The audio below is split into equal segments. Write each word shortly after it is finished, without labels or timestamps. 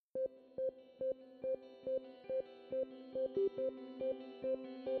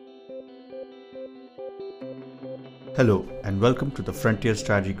Hello and welcome to the Frontier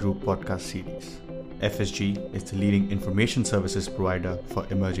Strategy Group podcast series. FSG is the leading information services provider for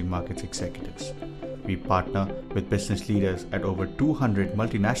emerging markets executives. We partner with business leaders at over 200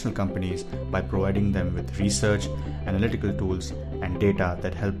 multinational companies by providing them with research, analytical tools, and data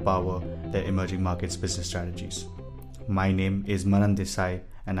that help power their emerging markets business strategies. My name is Manan Desai,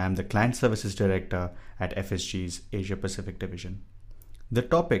 and I am the Client Services Director at FSG's Asia Pacific Division. The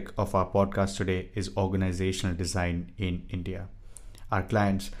topic of our podcast today is organizational design in India. Our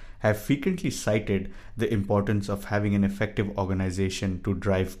clients have frequently cited the importance of having an effective organization to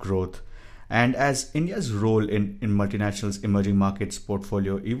drive growth. And as India's role in multinationals' emerging markets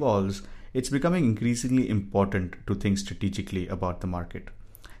portfolio evolves, it's becoming increasingly important to think strategically about the market.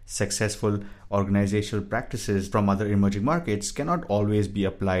 Successful organizational practices from other emerging markets cannot always be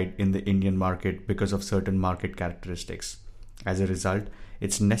applied in the Indian market because of certain market characteristics. As a result,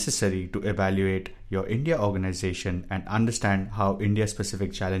 it's necessary to evaluate your India organization and understand how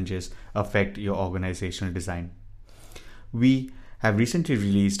India-specific challenges affect your organizational design. We have recently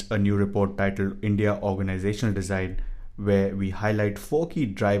released a new report titled India Organizational Design, where we highlight 4 key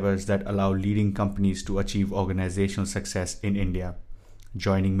drivers that allow leading companies to achieve organizational success in India.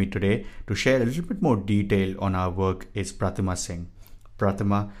 Joining me today to share a little bit more detail on our work is Pratima Singh.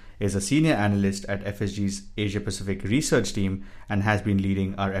 Pratima is a senior analyst at FSG's Asia Pacific research team and has been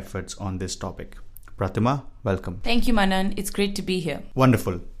leading our efforts on this topic. Pratima, welcome. Thank you, Manan. It's great to be here.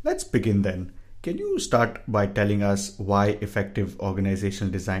 Wonderful. Let's begin then. Can you start by telling us why effective organizational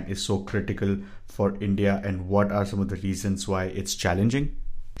design is so critical for India and what are some of the reasons why it's challenging?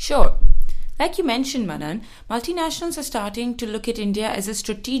 Sure. Like you mentioned, Manan, multinationals are starting to look at India as a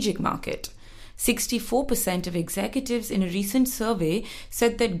strategic market. 64% of executives in a recent survey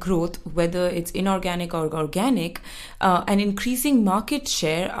said that growth, whether it's inorganic or organic, and increasing market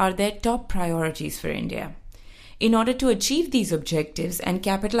share are their top priorities for India. In order to achieve these objectives and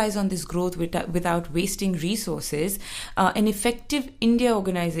capitalize on this growth without wasting resources, an effective India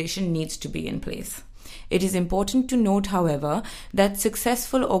organization needs to be in place. It is important to note, however, that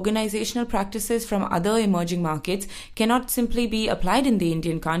successful organizational practices from other emerging markets cannot simply be applied in the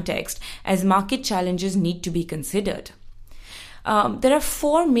Indian context, as market challenges need to be considered. There are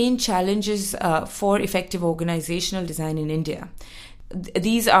 4 main challenges for effective organizational design in India.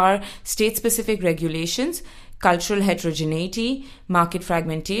 These are state-specific regulations, cultural heterogeneity, market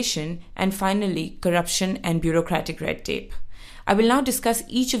fragmentation, and finally, corruption and bureaucratic red tape. I will now discuss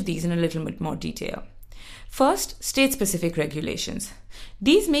each of these in a little bit more detail. First, state-specific regulations.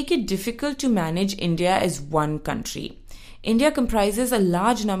 These make it difficult to manage India as one country. India comprises a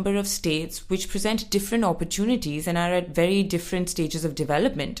large number of states which present different opportunities and are at very different stages of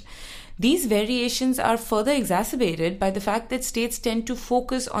development. These variations are further exacerbated by the fact that states tend to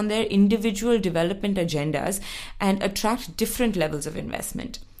focus on their individual development agendas and attract different levels of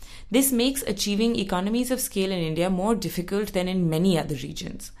investment. This makes achieving economies of scale in India more difficult than in many other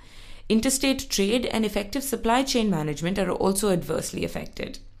regions. Interstate trade and effective supply chain management are also adversely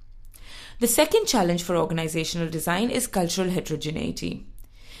affected. The second challenge for organizational design is cultural heterogeneity.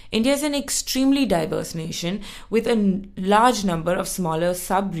 India is an extremely diverse nation with a large number of smaller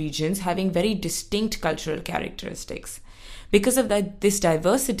sub-regions having very distinct cultural characteristics. Because of this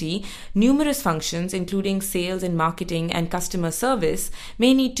diversity, numerous functions, including sales and marketing and customer service,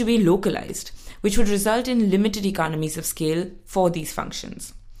 may need to be localized, which would result in limited economies of scale for these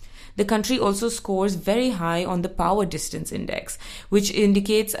functions. The country also scores very high on the Power Distance Index, which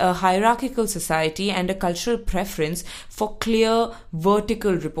indicates a hierarchical society and a cultural preference for clear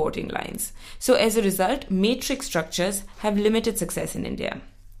vertical reporting lines. So as a result, matrix structures have limited success in India.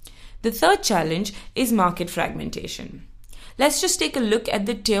 The third challenge is market fragmentation. Let's just take a look at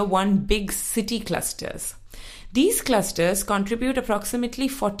the Tier 1 big city clusters. These clusters contribute approximately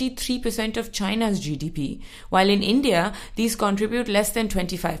 43% of China's GDP, while in India, these contribute less than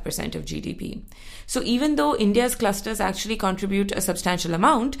 25% of GDP. So even though India's clusters actually contribute a substantial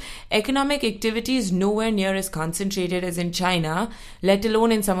amount, economic activity is nowhere near as concentrated as in China, let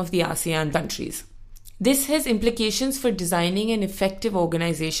alone in some of the ASEAN countries. This has implications for designing an effective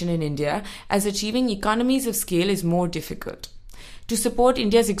organization in India, as achieving economies of scale is more difficult. To support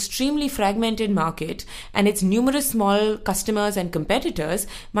India's extremely fragmented market and its numerous small customers and competitors,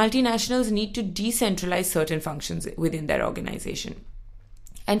 multinationals need to decentralize certain functions within their organization.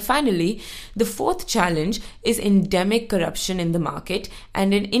 And finally, the fourth challenge is endemic corruption in the market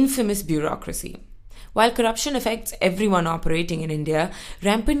and an infamous bureaucracy. While corruption affects everyone operating in India,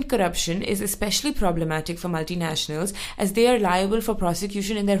 rampant corruption is especially problematic for multinationals as they are liable for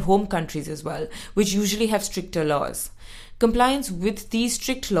prosecution in their home countries as well, which usually have stricter laws. Compliance with these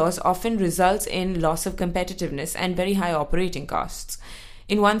strict laws often results in loss of competitiveness and very high operating costs.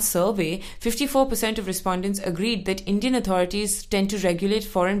 In one survey, 54% of respondents agreed that Indian authorities tend to regulate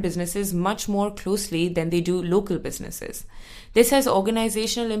foreign businesses much more closely than they do local businesses. This has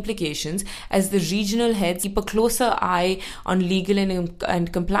organizational implications as the regional heads keep a closer eye on legal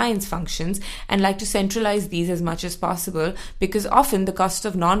and compliance functions and like to centralize these as much as possible because often the costs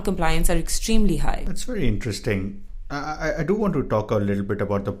of non-compliance are extremely high. That's very interesting. I do want to talk a little bit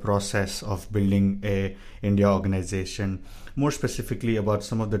about the process of building a India organization, more specifically about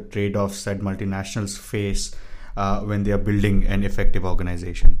some of the trade-offs that multinationals face when they are building an effective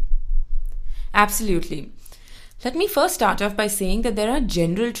organization. Absolutely. Let me first start off by saying that there are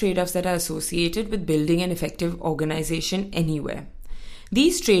general trade-offs that are associated with building an effective organization anywhere.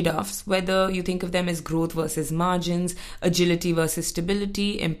 These trade-offs, whether you think of them as growth versus margins, agility versus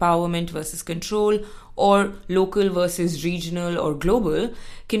stability, empowerment versus control, or local versus regional or global,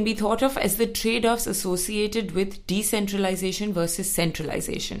 can be thought of as the trade-offs associated with decentralization versus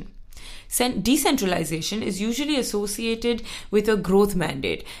centralization. Decentralization is usually associated with a growth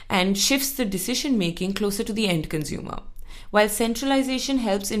mandate and shifts the decision-making closer to the end consumer, while centralization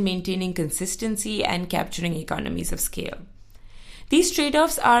helps in maintaining consistency and capturing economies of scale. These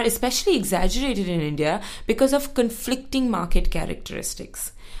trade-offs are especially exaggerated in India because of conflicting market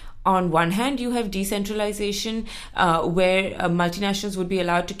characteristics. On one hand, you have decentralization where multinationals would be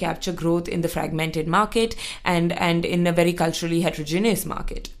allowed to capture growth in the fragmented market and in a very culturally heterogeneous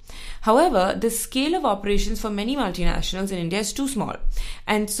market. However, the scale of operations for many multinationals in India is too small,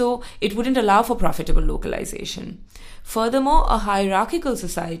 and so it wouldn't allow for profitable localization. Furthermore, a hierarchical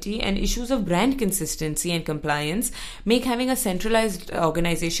society and issues of brand consistency and compliance make having a centralized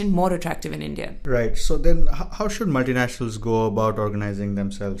organization more attractive in India. Right. So then how should multinationals go about organizing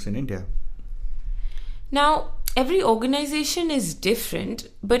themselves in India? Now, every organization is different,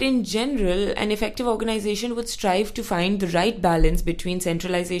 but in general, an effective organization would strive to find the right balance between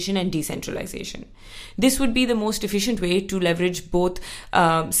centralization and decentralization. This would be the most efficient way to leverage both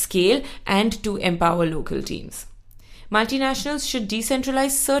scale and to empower local teams. Multinationals should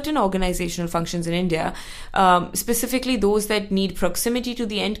decentralize certain organizational functions in India, specifically those that need proximity to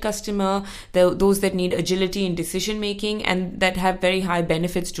the end customer, those that need agility in decision making, and that have very high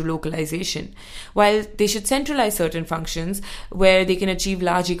benefits to localization. While they should centralize certain functions where they can achieve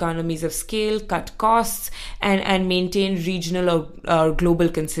large economies of scale, cut costs, and maintain regional or global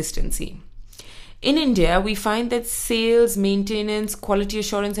consistency. In India, we find that sales, maintenance, quality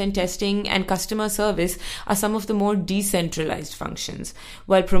assurance and testing, and customer service are some of the more decentralized functions,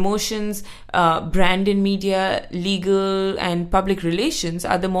 while promotions, brand and media, legal, and public relations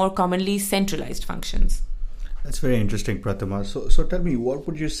are the more commonly centralized functions. That's very interesting, Pratima. So tell me, what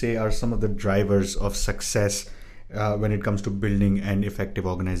would you say are some of the drivers of success when it comes to building an effective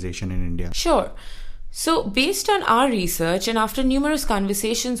organization in India? Sure. So, based on our research and after numerous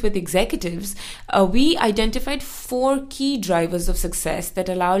conversations with executives, we identified 4 key drivers of success that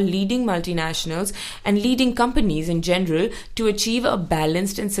allow leading multinationals and leading companies in general to achieve a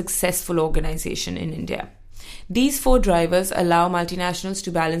balanced and successful organization in India. These 4 drivers allow multinationals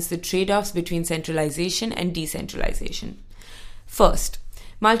to balance the trade-offs between centralization and decentralization. First,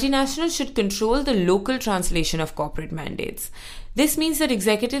 multinationals should control the local translation of corporate mandates. This means that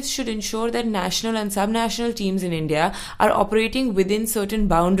executives should ensure that national and subnational teams in India are operating within certain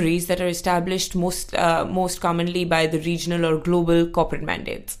boundaries that are established most commonly by the regional or global corporate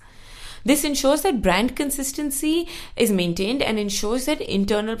mandates. This ensures that brand consistency is maintained and ensures that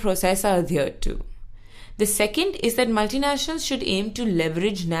internal processes are adhered to. The second is that multinationals should aim to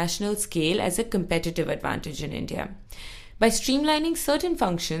leverage national scale as a competitive advantage in India. By streamlining certain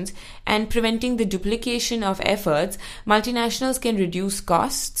functions and preventing the duplication of efforts, multinationals can reduce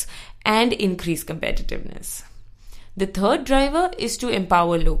costs and increase competitiveness. The third driver is to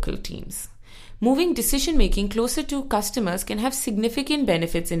empower local teams. Moving decision-making closer to customers can have significant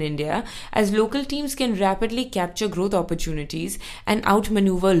benefits in India as local teams can rapidly capture growth opportunities and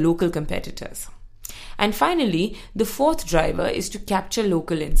outmaneuver local competitors. And finally, the fourth driver is to capture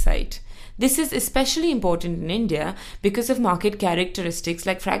local insight. This is especially important in India because of market characteristics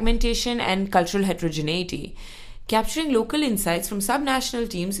like fragmentation and cultural heterogeneity. Capturing local insights from subnational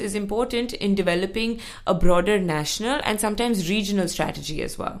teams is important in developing a broader national and sometimes regional strategy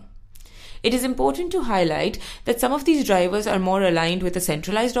as well. It is important to highlight that some of these drivers are more aligned with a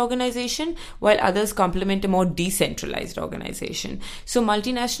centralized organization, while others complement a more decentralized organization. So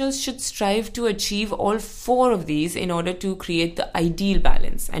multinationals should strive to achieve all four of these in order to create the ideal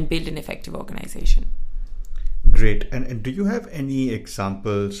balance and build an effective organization. Great. And do you have any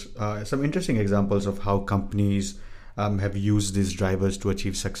examples, some interesting examples of how companies have used these drivers to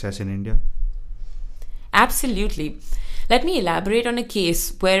achieve success in India? Absolutely. Let me elaborate on a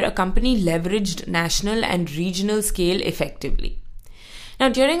case where a company leveraged national and regional scale effectively. Now,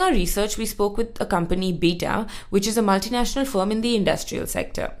 during our research, we spoke with a company, Beta, which is a multinational firm in the industrial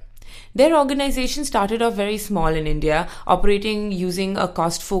sector. Their organization started off very small in India, operating using a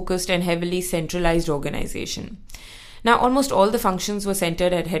cost-focused and heavily centralized organization. Now, almost all the functions were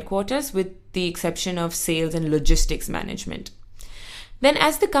centered at headquarters, with the exception of sales and logistics management. Then,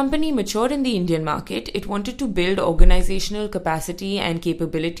 as the company matured in the Indian market, it wanted to build organizational capacity and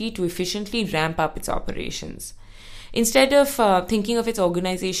capability to efficiently ramp up its operations. Instead of thinking of its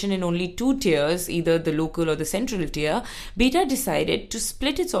organization in only two tiers, either the local or the central tier, Beta decided to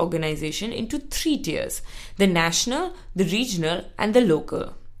split its organization into three tiers: the national, the regional, and the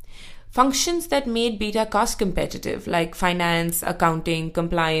local. Functions that made Beta cost competitive, like finance, accounting,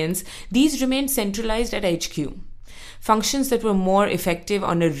 compliance, these remained centralized at HQ. Functions that were more effective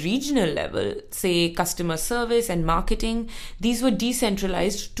on a regional level, say customer service and marketing, these were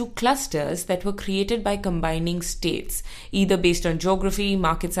decentralized to clusters that were created by combining states, either based on geography,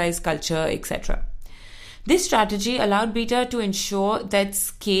 market size, culture, etc. This strategy allowed Beta to ensure that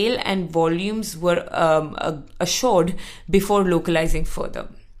scale and volumes were assured before localizing further.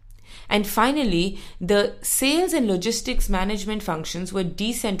 And finally, the sales and logistics management functions were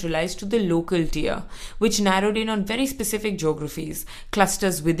decentralized to the local tier, which narrowed in on very specific geographies,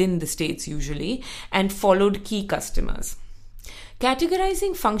 clusters within the states usually, and followed key customers.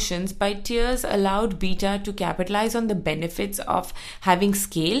 Categorizing functions by tiers allowed Beta to capitalize on the benefits of having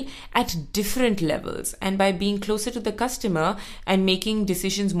scale at different levels, and by being closer to the customer and making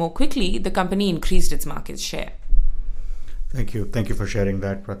decisions more quickly, the company increased its market share. Thank you. Thank you for sharing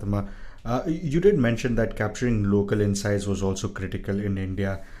that, Prathama. You did mention that capturing local insights was also critical in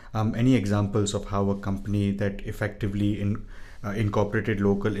India. Any examples of how a company that effectively incorporated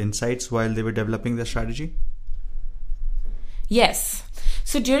local insights while they were developing their strategy? Yes.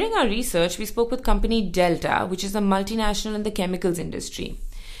 So during our research, we spoke with company Delta, which is a multinational in the chemicals industry.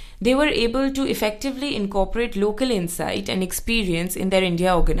 They were able to effectively incorporate local insight and experience in their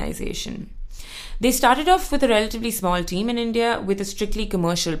India organization. They started off with a relatively small team in India with a strictly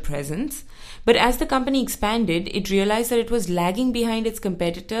commercial presence, but as the company expanded, it realized that it was lagging behind its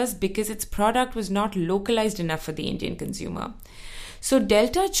competitors because its product was not localized enough for the Indian consumer. So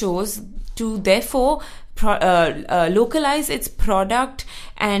Delta chose to therefore localize its product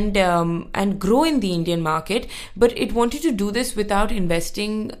and grow in the Indian market, but it wanted to do this without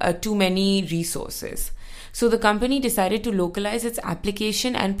investing too many resources. So the company decided to localize its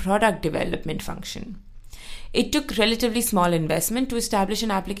application and product development function. It took relatively small investment to establish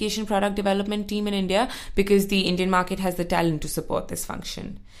an application product development team in India because the Indian market has the talent to support this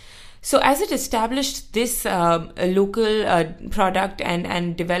function. So as it established this local product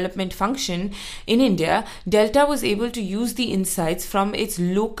and development function in India, Delta was able to use the insights from its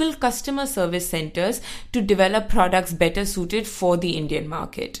local customer service centers to develop products better suited for the Indian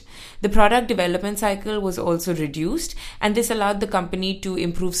market. The product development cycle was also reduced, and this allowed the company to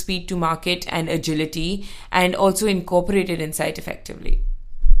improve speed to market and agility, and also incorporated insight effectively.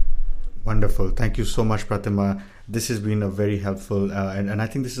 Wonderful. Thank you so much, Prathama. This has been a very helpful and I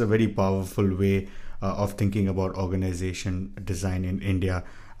think this is a very powerful way of thinking about organization design in India.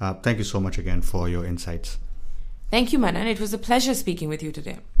 Thank you so much again for your insights. Thank you, Manan. It was a pleasure speaking with you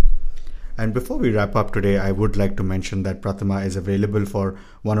today. And before we wrap up today, I would like to mention that Prathama is available for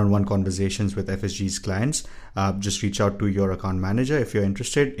one-on-one conversations with FSG's clients. Just reach out to your account manager if you're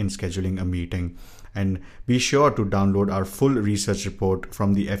interested in scheduling a meeting. And be sure to download our full research report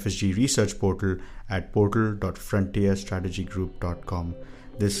from the FSG research portal at portal.frontierstrategygroup.com.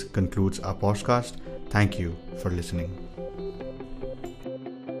 This concludes our podcast. Thank you for listening.